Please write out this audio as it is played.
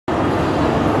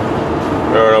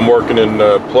Alright, I'm working in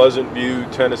Pleasant View,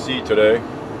 Tennessee today.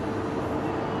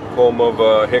 Home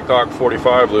of Hickok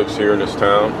 45 lives here in this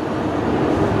town.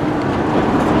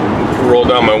 Roll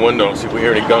down my window and see if we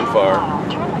hear any gunfire.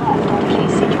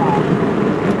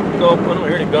 Nope, I don't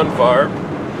hear any gunfire.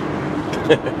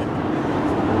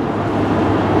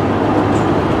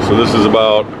 So this is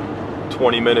about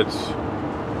 20 minutes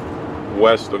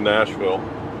west of Nashville.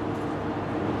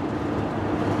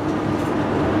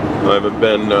 I haven't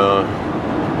been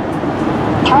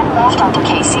turn left onto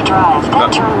Casey Drive, then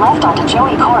turn left onto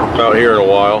Joey Court. Out here in a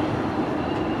while.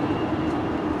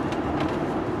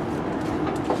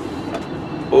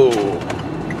 Oh.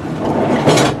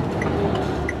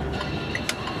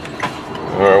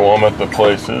 Alright, well I'm at the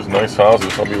places. Nice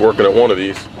houses. I'll be working at one of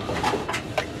these.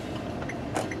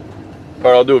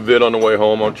 Alright, I'll do a vid on the way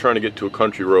home. I'm trying to get to a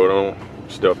country road. I don't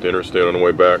stay off the interstate on the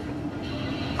way back.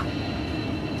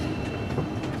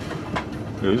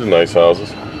 These are nice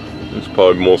houses. It's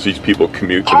probably most of these people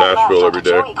commute to Nashville every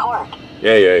day.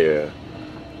 Yeah.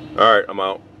 Alright, I'm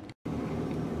out.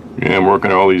 Yeah, I'm working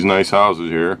at all these nice houses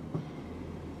here.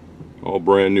 All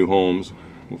brand new homes.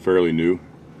 Well, fairly new.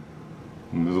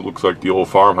 And this looks like the old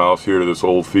farmhouse here to this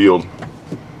old field.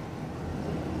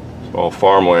 It's all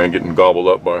farmland getting gobbled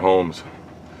up by homes.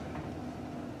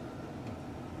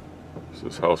 So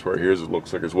this house right here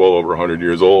looks like it's well over 100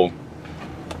 years old.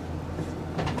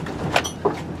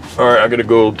 Alright, I gotta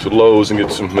go to Lowe's and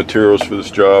get some materials for this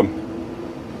job.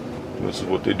 This is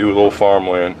what they do with old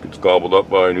farmland. It's gobbled up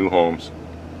by new homes.